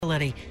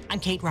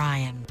I'm Kate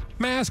Ryan.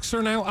 Masks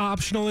are now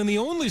optional in the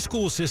only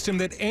school system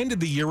that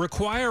ended the year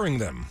requiring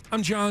them.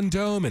 I'm John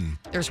Doman.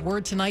 There's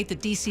word tonight that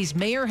D.C.'s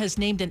mayor has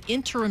named an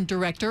interim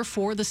director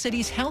for the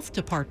city's health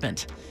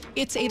department.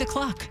 It's 8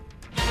 o'clock.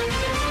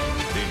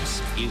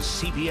 This is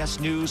CBS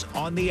News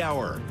on the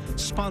Hour,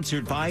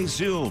 sponsored by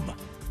Zoom.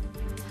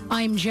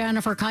 I'm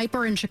Jennifer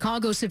Kuiper. In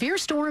Chicago, severe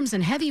storms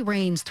and heavy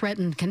rains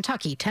threatened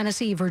Kentucky,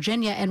 Tennessee,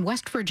 Virginia, and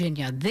West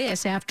Virginia.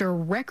 This after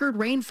record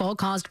rainfall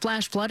caused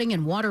flash flooding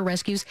and water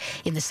rescues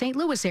in the St.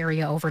 Louis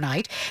area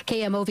overnight.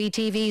 KMOV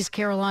TV's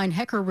Caroline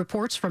Hecker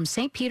reports from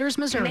St. Peters,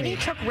 Missouri. Many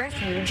took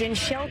refuge in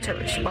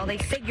shelters while they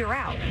figure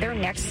out their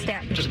next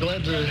step. Just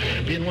glad to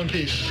be in one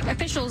piece.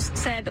 Officials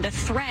said the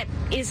threat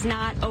is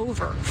not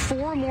over.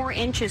 4 more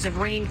inches of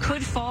rain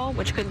could fall,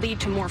 which could lead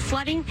to more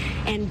flooding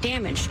and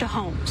damage to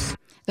homes.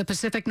 The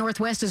Pacific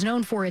Northwest is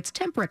known for its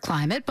temperate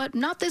climate, but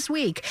not this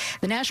week.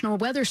 The National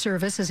Weather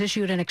Service has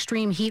issued an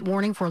extreme heat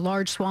warning for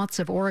large swaths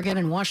of Oregon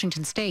and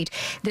Washington state.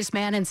 This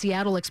man in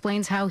Seattle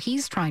explains how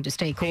he's trying to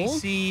stay cool.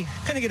 AC,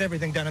 kind of get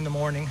everything done in the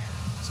morning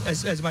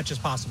as much as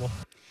possible.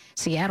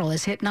 Seattle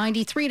has hit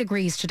 93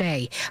 degrees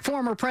today.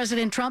 Former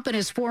President Trump and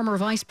his former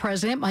Vice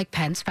President Mike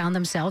Pence found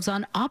themselves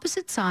on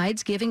opposite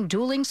sides giving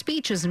dueling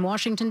speeches in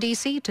Washington,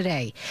 D.C.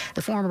 today.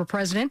 The former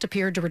president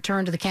appeared to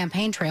return to the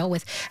campaign trail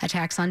with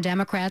attacks on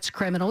Democrats,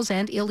 criminals,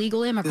 and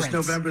illegal immigrants. This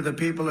November, the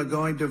people are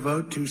going to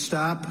vote to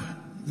stop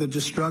the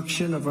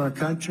destruction of our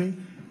country,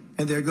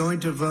 and they're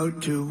going to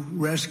vote to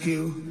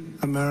rescue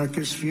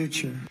America's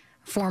future.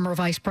 Former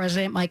Vice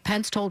President Mike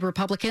Pence told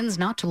Republicans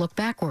not to look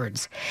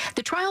backwards.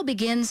 The trial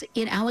begins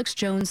in Alex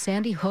Jones'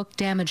 Sandy Hook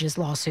damages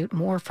lawsuit.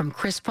 More from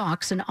Chris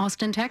Fox in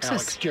Austin, Texas.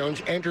 Alex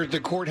Jones entered the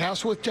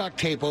courthouse with duct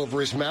tape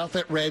over his mouth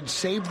that read,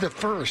 "Save the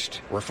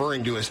First,"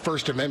 referring to his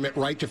First Amendment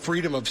right to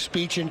freedom of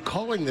speech and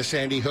calling the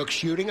Sandy Hook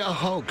shooting a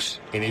hoax.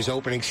 In his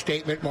opening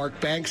statement, Mark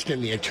Bankston,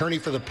 the attorney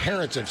for the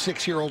parents of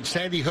 6-year-old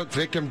Sandy Hook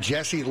victim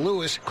Jesse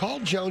Lewis,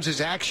 called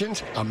Jones's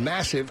actions a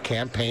massive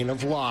campaign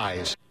of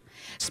lies.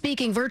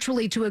 Speaking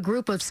virtually to a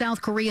group of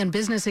South Korean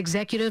business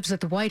executives at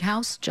the White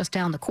House, just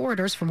down the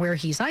corridors from where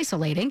he's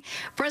isolating,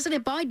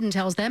 President Biden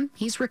tells them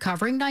he's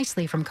recovering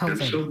nicely from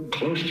COVID. I'm so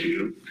close to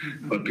you,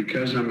 but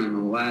because I'm in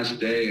the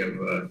last day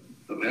of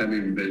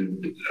having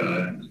been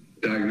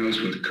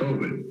diagnosed with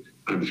COVID,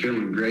 I'm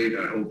feeling great.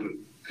 I hope it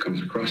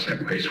comes across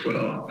that way as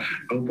well.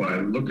 I hope I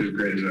look as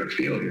great as I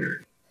feel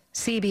here.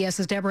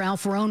 CBS's Deborah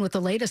Alfarone with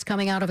the latest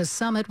coming out of a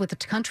summit with the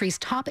country's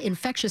top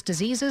infectious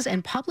diseases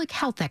and public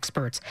health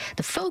experts.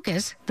 The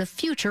focus, the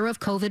future of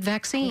COVID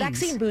vaccines.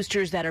 Vaccine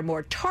boosters that are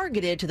more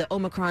targeted to the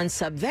Omicron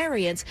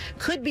subvariants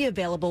could be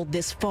available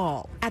this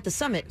fall. At the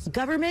summit,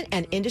 government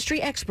and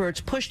industry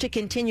experts push to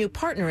continue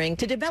partnering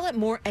to develop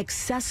more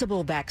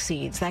accessible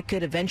vaccines that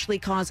could eventually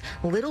cause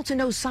little to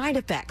no side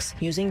effects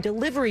using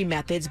delivery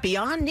methods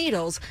beyond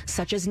needles,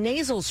 such as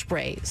nasal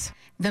sprays.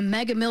 The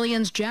Mega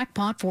Millions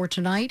jackpot for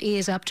tonight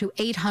is up to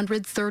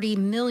 $830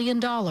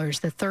 million,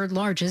 the third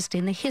largest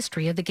in the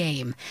history of the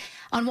game.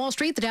 On Wall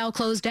Street, the Dow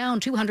closed down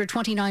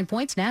 229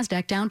 points,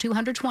 NASDAQ down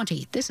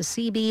 220. This is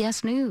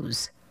CBS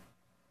News.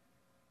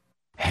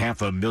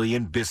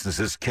 500,000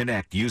 businesses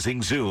connect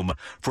using Zoom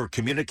for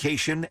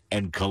communication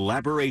and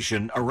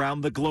collaboration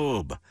around the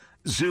globe.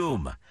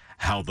 Zoom,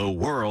 how the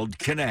world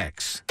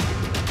connects.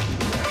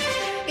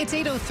 It's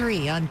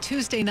 8:03 on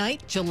Tuesday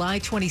night, July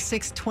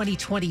 26,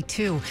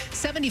 2022.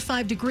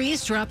 75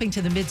 degrees, dropping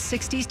to the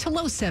mid-60s to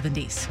low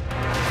 70s.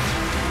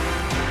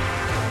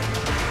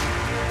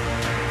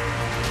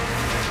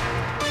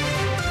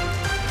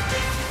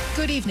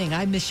 Good evening.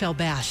 I'm Michelle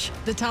Bash.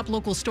 The top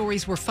local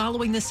stories we're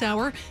following this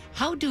hour.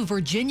 How do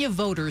Virginia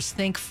voters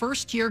think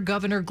first-year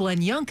Governor Glenn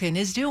Youngkin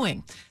is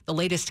doing? The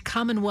latest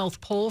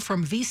Commonwealth poll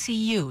from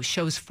VCU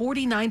shows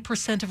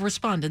 49% of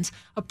respondents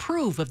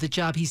approve of the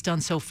job he's done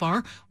so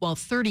far, while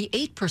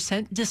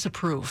 38%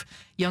 disapprove.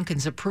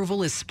 Youngkin's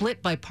approval is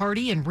split by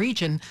party and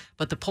region,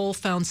 but the poll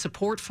found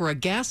support for a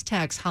gas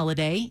tax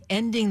holiday,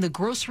 ending the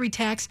grocery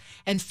tax,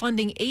 and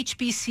funding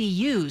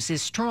HBCUs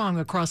is strong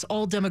across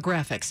all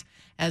demographics.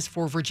 As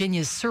for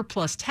Virginia's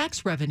surplus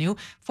tax revenue,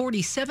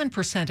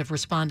 47% of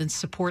respondents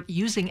support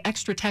using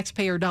extra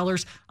taxpayer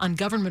dollars on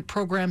government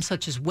programs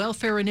such as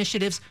welfare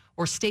initiatives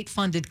or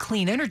state-funded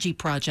clean energy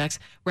projects,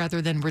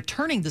 rather than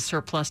returning the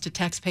surplus to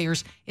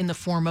taxpayers in the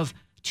form of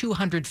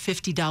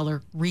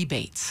 $250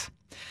 rebates.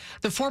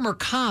 The former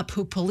cop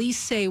who police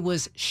say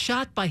was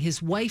shot by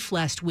his wife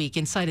last week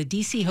inside a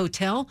D.C.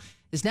 hotel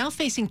is now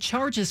facing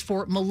charges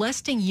for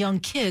molesting young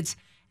kids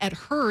at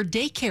her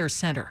daycare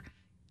center.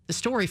 The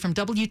story from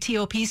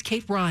WTOP's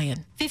Kate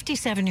Ryan.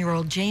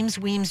 57-year-old James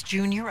Weems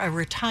Jr., a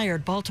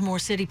retired Baltimore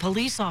City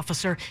police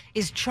officer,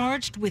 is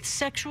charged with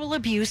sexual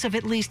abuse of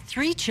at least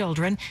 3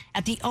 children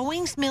at the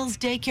Owings Mills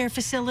daycare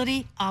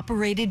facility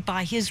operated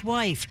by his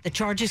wife. The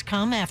charges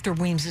come after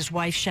Weems's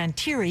wife,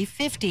 Shantiri,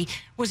 50,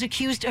 was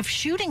accused of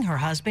shooting her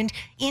husband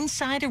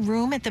inside a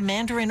room at the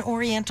Mandarin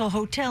Oriental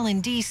Hotel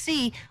in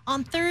D.C.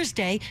 on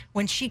Thursday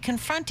when she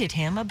confronted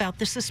him about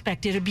the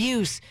suspected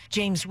abuse.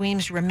 James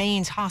Weems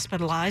remains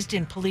hospitalized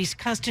in police police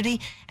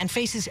custody and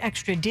faces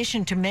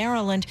extradition to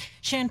Maryland.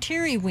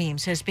 Shantiri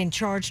Weems has been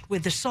charged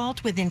with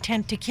assault with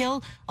intent to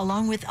kill,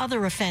 along with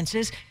other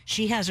offenses.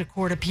 She has a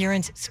court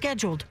appearance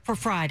scheduled for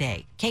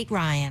Friday. Kate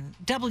Ryan,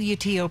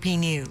 WTOP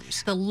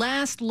News. The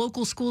last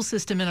local school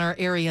system in our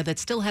area that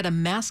still had a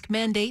mask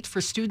mandate for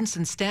students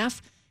and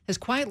staff has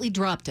quietly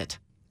dropped it.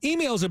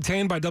 Emails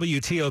obtained by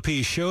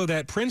WTOP show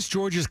that Prince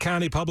George's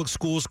County Public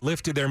Schools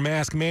lifted their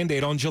mask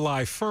mandate on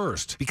July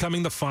 1st,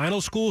 becoming the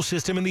final school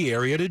system in the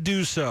area to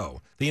do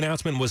so. The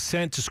announcement was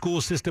sent to school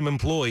system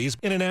employees.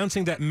 In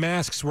announcing that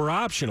masks were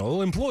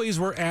optional, employees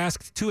were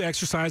asked to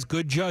exercise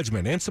good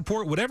judgment and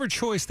support whatever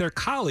choice their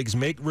colleagues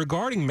make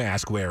regarding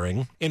mask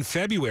wearing. In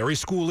February,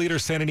 school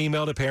leaders sent an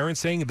email to parents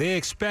saying they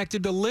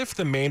expected to lift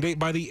the mandate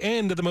by the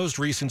end of the most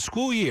recent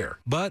school year.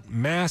 But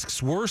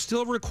masks were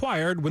still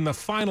required when the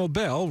final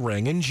bell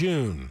rang in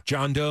June.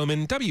 John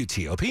Doman,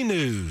 WTOP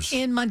News.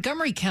 In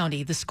Montgomery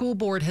County, the school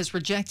board has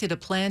rejected a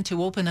plan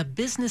to open a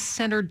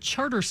business-centered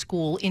charter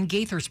school in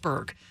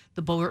Gaithersburg.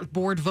 The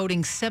board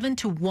voting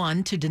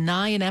 7-1 to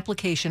deny an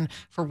application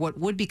for what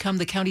would become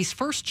the county's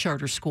first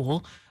charter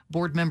school.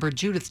 Board member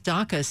Judith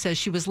Daca says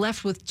she was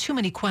left with too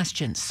many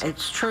questions.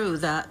 It's true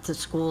that the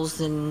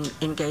schools in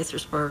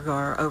Gaithersburg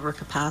are over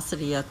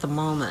capacity at the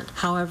moment.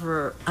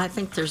 However, I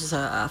think there's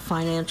a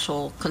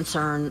financial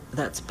concern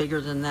that's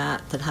bigger than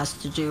that has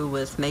to do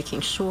with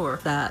making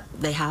sure that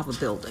they have a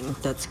building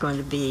that's going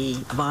to be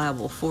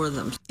viable for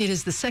them. It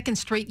is the second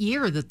straight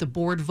year that the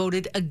board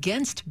voted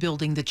against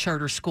building the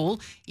charter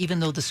school, even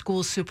though the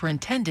school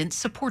superintendent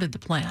supported the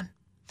plan.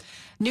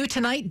 New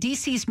tonight,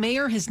 D.C.'s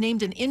mayor has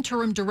named an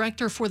interim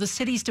director for the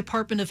city's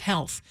Department of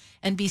Health.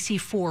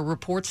 NBC4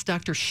 reports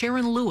Dr.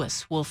 Sharon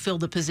Lewis will fill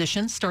the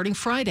position starting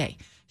Friday.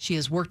 She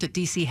has worked at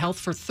D.C. Health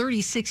for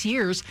 36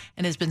 years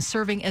and has been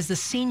serving as the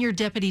senior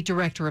deputy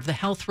director of the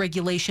Health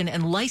Regulation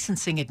and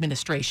Licensing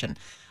Administration.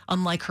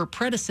 Unlike her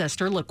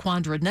predecessor,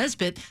 LaQuandra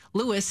Nesbitt,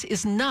 Lewis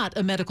is not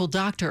a medical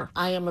doctor.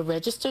 I am a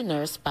registered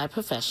nurse by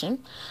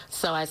profession,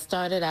 so I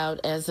started out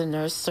as a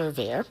nurse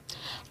surveyor,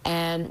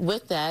 and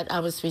with that,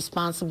 I was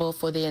responsible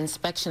for the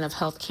inspection of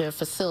healthcare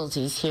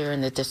facilities here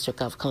in the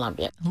District of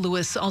Columbia.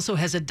 Lewis also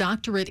has a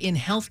doctorate in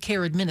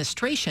healthcare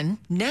administration.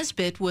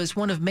 Nesbitt was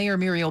one of Mayor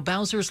Muriel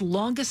Bowser's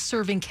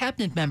longest-serving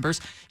cabinet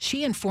members.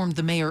 She informed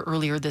the mayor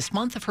earlier this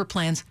month of her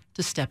plans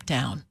to step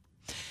down.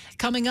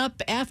 Coming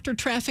up after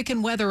traffic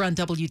and weather on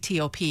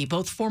WTOP,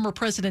 both former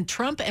President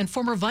Trump and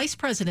former Vice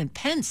President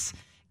Pence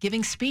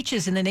giving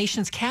speeches in the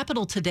nation's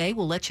capital today.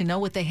 We'll let you know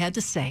what they had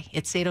to say.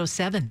 It's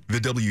 8:07.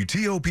 The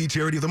WTOP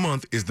Charity of the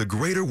Month is the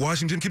Greater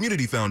Washington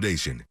Community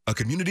Foundation, a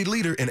community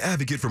leader and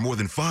advocate for more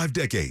than 5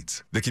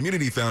 decades. The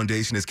Community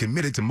Foundation is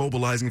committed to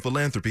mobilizing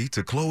philanthropy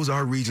to close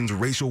our region's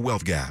racial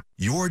wealth gap.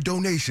 Your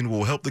donation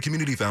will help the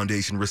Community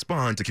Foundation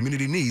respond to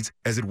community needs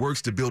as it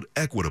works to build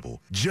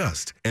equitable,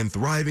 just, and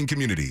thriving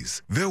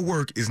communities. Their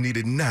work is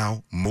needed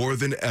now more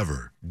than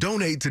ever.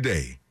 Donate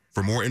today.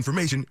 For more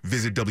information,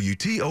 visit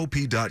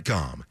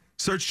WTOP.com.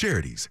 Search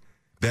charities.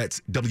 That's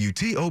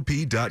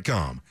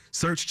WTOP.com.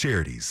 Search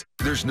charities.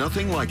 There's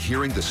nothing like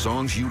hearing the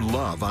songs you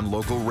love on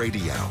local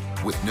radio.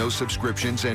 With no subscriptions and